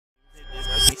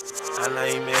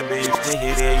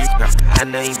I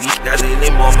know you beat that in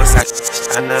the moment.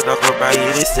 I know talk about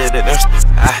you, they said that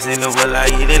I seen the well, I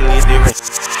eat it in the rain.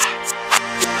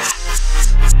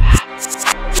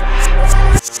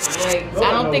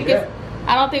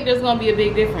 I don't think there's gonna be a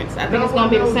big difference. I think it's gonna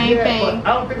be the same thing.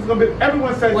 I don't think it's gonna be.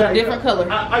 Everyone says with that, a different color.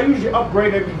 I usually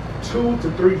upgrade every 2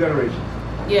 to 3 generations.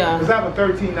 Yeah. Because I have a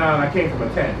 13 now and I came from a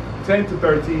 10. 10 to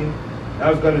 13. I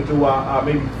was gonna do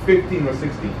maybe 15 or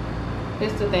 16.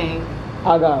 Here's the thing.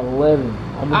 I got 11.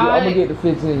 I'm gonna get the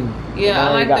 15. Yeah,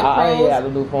 I like the pros,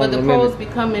 but the pros be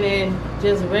be coming in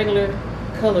just regular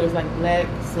colors like black,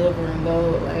 silver, and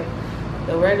gold. Like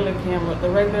the regular camera,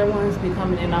 the regular ones be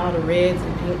coming in all the reds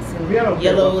and pinks and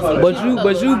yellows.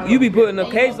 But you be putting a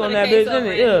case on that bitch, isn't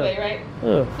it? Anyway,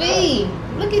 right? Fee,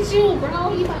 look at you,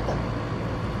 bro. You about to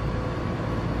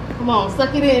come on,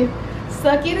 suck it in,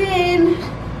 suck it in,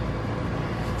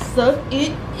 suck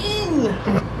it in.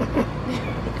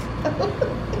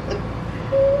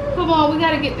 Come on, we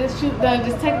gotta get this shoot done.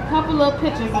 Just take a couple of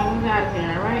pictures and we got it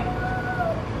there, alright?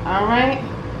 Alright?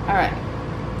 Alright.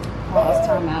 Pause,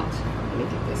 time out. Let me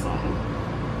get this on.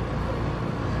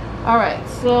 Alright,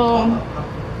 so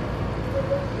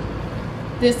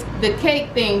the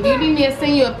cake thing. Do you need me to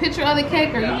send you a picture of the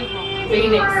cake or you just want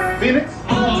Phoenix? Phoenix?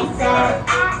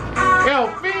 Yo,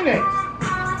 Phoenix!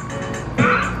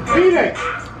 Phoenix!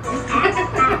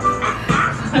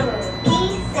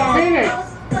 Phoenix!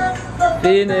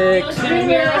 Phoenix.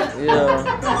 Yeah.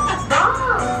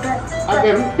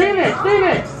 Okay, Phoenix,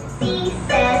 Phoenix.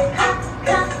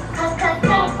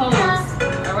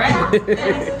 Alright.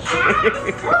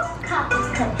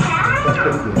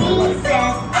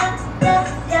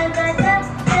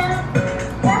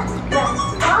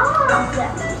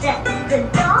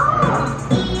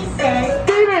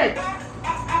 Phoenix.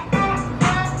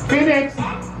 Phoenix.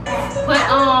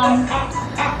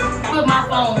 Put my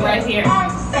phone right here.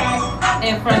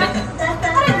 In front of him. What the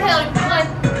hell? Like,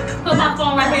 put my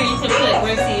phone right here. You should put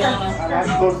where's he on? I have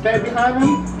to go stand behind him.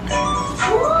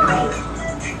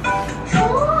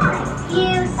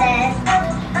 You said.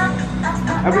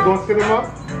 Are we gonna sit him up?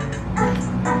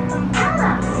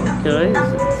 Okay,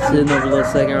 sitting over a little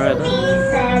second right now.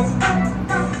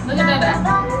 Look at that.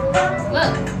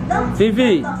 Look.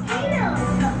 Fifi.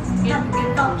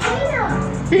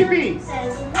 Fifi.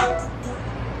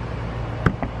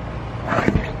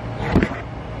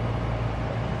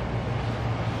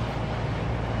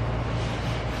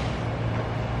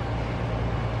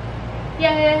 Yay!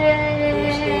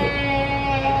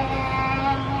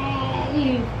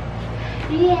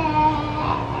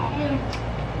 Yay!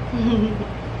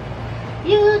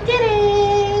 You did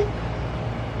it!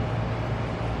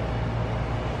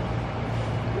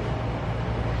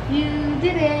 You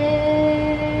did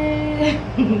it!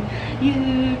 You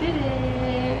did it!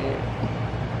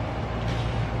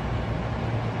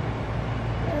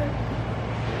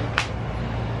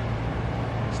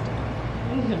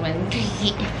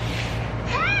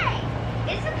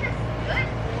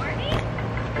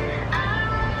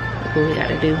 What we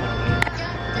gotta do.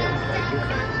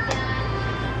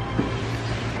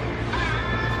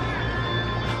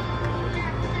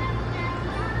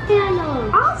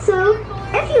 Also,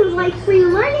 if you would like free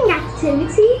learning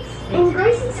activities and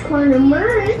Gracie's Corner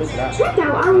merch, check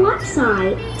out our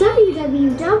website,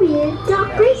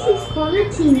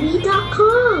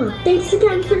 www.graciescornertv.com. Thanks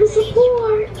again for the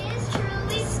support.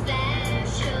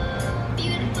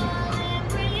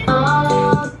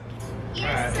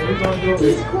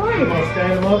 We're gonna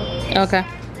stand him up. Okay.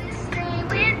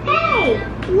 Hey,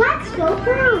 let's go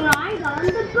for a ride on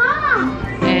the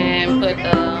bus. And put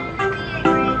the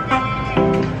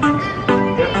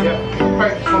Yep.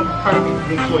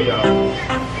 Practice for y'all.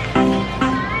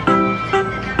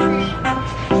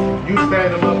 You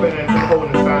stand him up and then hold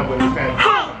the sign with his hand.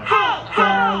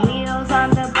 The wheels on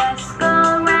the bus go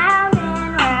round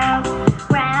and round,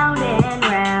 round and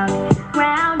round,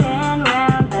 round and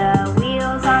round. The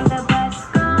wheels on the bus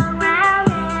go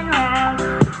round and round,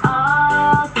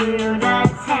 all through the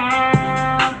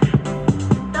town.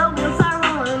 The wheels are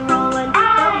rolling, rolling. The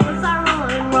wheels are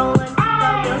rolling, rolling. The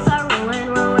wheels are rolling,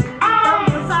 rolling. The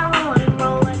wheels are rolling,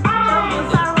 rolling. The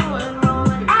wheels are rolling,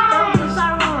 rolling. The wheels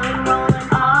are rolling, rolling,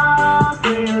 all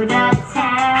through the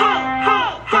town.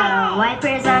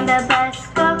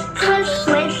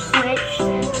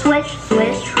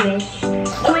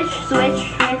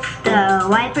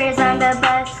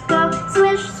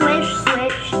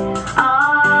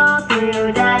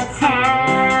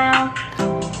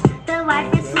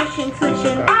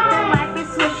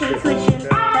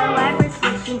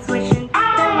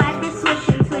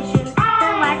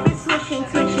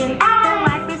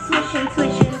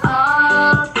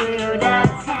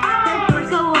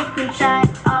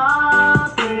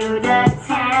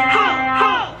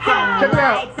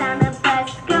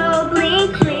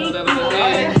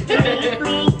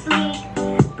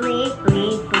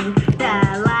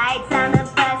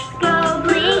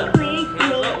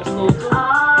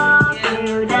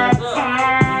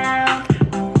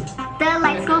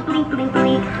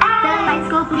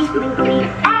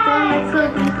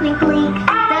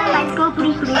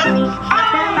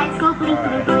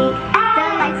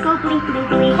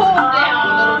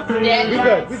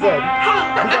 good. We got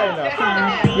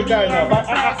enough. We got enough.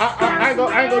 I ain't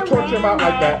gonna torture him out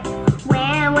like that.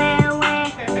 Where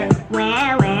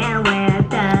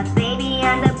the baby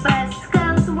on the bus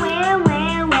goes where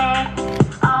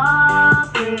all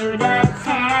through the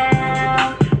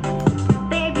town.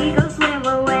 Baby goes where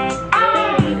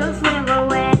baby goes where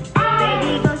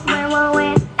baby goes where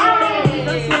baby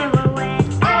goes where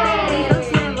baby goes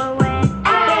where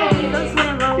baby goes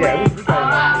where Yeah, we got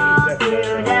enough. all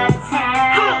through the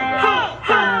town.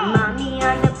 Mommy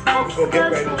on the bus Go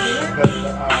get ready because he's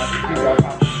our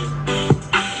pop.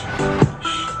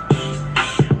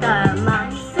 The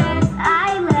mom says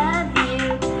I love you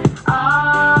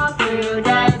all through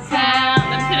the town.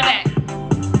 Let me see the back.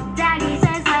 Daddy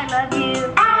says I love you.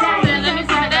 Daddy Let me says see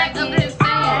the I back love of you. his thing.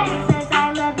 Daddy says I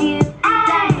love you.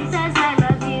 Daddy says I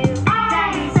love you.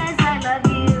 Daddy says I love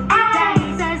you. Daddy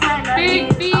says I love you.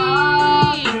 Big feet.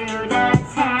 All through the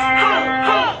town.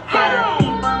 The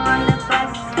people on the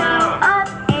bus go up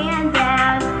and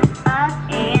down, up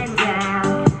and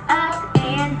down, up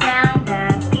and down. The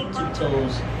people.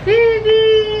 Toes.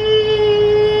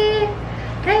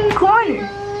 Hey, Corey,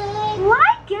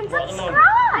 like and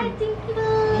subscribe.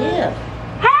 Yeah.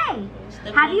 Hey,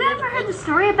 have you ever heard the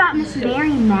story about Miss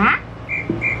Mary Mack?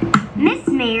 Miss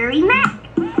Mary Mack.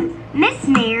 Miss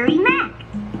Mary Mack.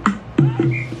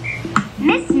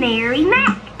 Miss Mary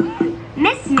Mack.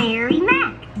 Miss Mary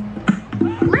Mack.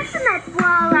 Listen up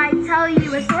while I tell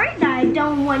you a story that I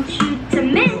don't want you to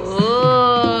miss. It's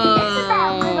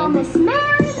about little Miss Mary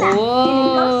Mack. And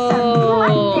it goes something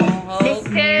like this. Miss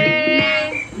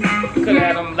Mary Mack. Could have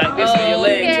had them like this on your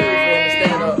leg too for him to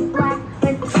stand up. Black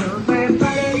with silver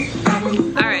buttons.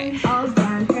 All right. All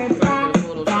down her back.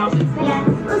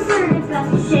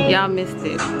 Y'all missed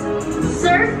it.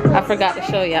 Circle. I forgot to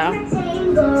show y'all.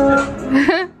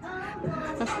 Rectangle.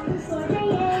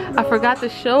 I forgot to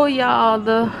show y'all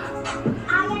the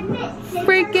I admit,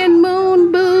 freaking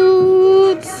moon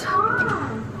boots.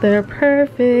 They're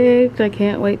perfect. I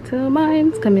can't wait till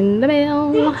mine's come in the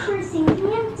mail. Thanks for singing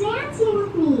and dancing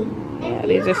with me. Yeah,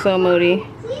 these are so moody.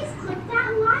 Please click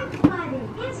that like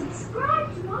button and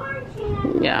subscribe to our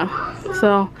channel. Yeah.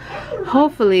 So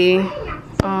hopefully,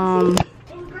 And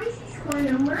Gracie's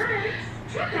Corner merch.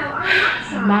 Check out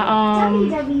our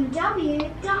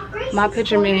website. my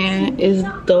picture man is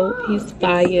dope. He's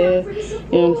fire. You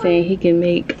know what I'm saying? He can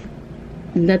make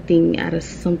nothing out of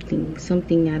something,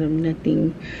 something out of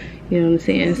nothing. You know what I'm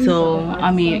saying? So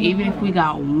I mean, even if we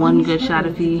got one good shot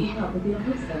of he,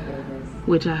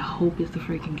 which I hope is the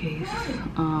freaking case,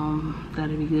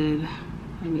 that'd be good.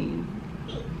 I mean,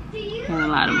 got a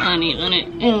lot of money on it,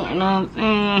 you know what I'm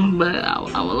saying? But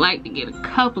I would like to get a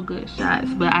couple good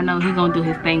shots. But I know he's gonna do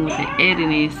his thing with the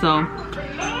editing, so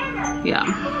yeah,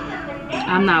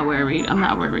 I'm not worried. I'm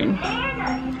not worried.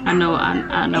 I know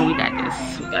we got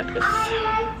this. We got this.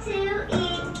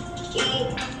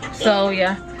 So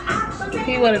yeah,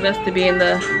 he wanted us to be in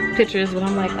the pictures, but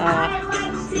I'm like,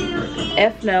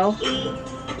 F no.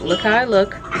 Look how I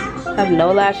look. I have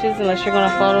no lashes unless you're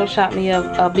gonna Photoshop me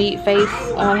a beat face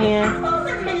on here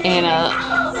and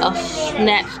a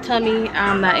snatched tummy.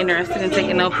 I'm not interested in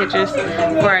taking no pictures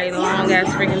for a long ass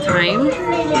freaking time.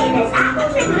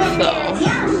 So,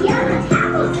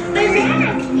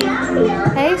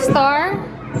 hey Star.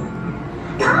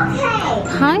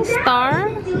 Hi Star.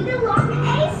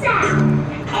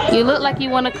 You look like you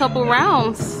won a couple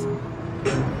rounds.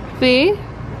 See?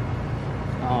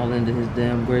 All into his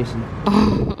damn Grayson.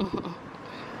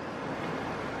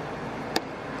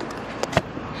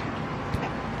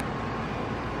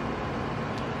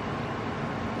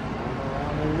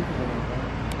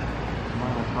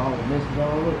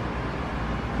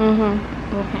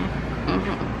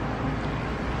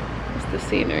 It's the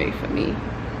scenery for me.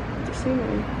 The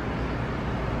scenery.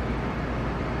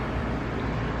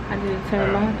 I need to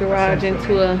turn my garage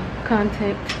into a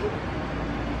content.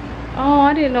 Oh,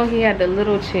 I didn't know he had the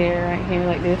little chair right here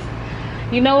like this.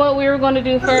 You know what we were going to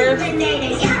do first?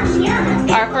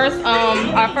 Our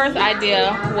first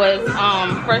idea was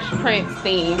Fresh Prince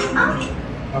theme.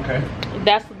 Okay.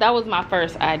 That was my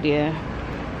first idea.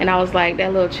 And I was like,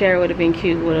 that little chair would have been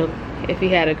cute if he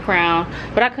had a crown.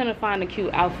 But I couldn't find a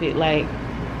cute outfit like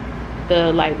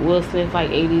the Will Smith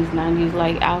 80s,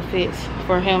 90s outfits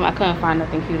for him. I couldn't find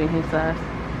nothing cute in his size.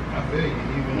 I feel you.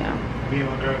 Even me and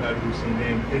my girl got to do some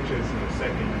damn pictures in a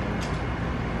second.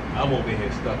 I'm over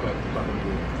here stuck up fucking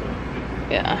with.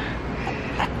 Yeah.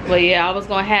 But yeah, I was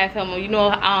gonna have him. You know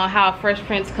how Fresh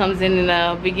Prince comes in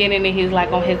the beginning and he's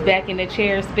like on his back in the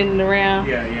chair spinning around.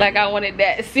 Yeah, yeah. Like I wanted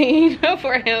that scene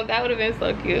for him. That would have been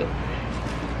so cute.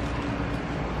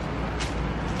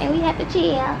 And we had to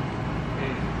chill.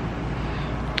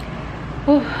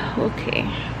 Okay.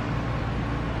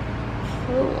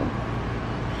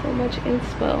 So much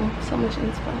inspo. So much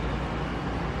inspo.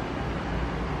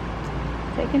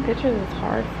 Taking pictures is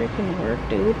hard freaking work,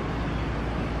 dude.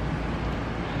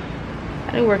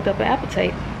 I done worked up an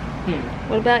appetite.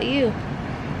 What about you?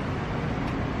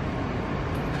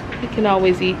 You can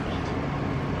always eat.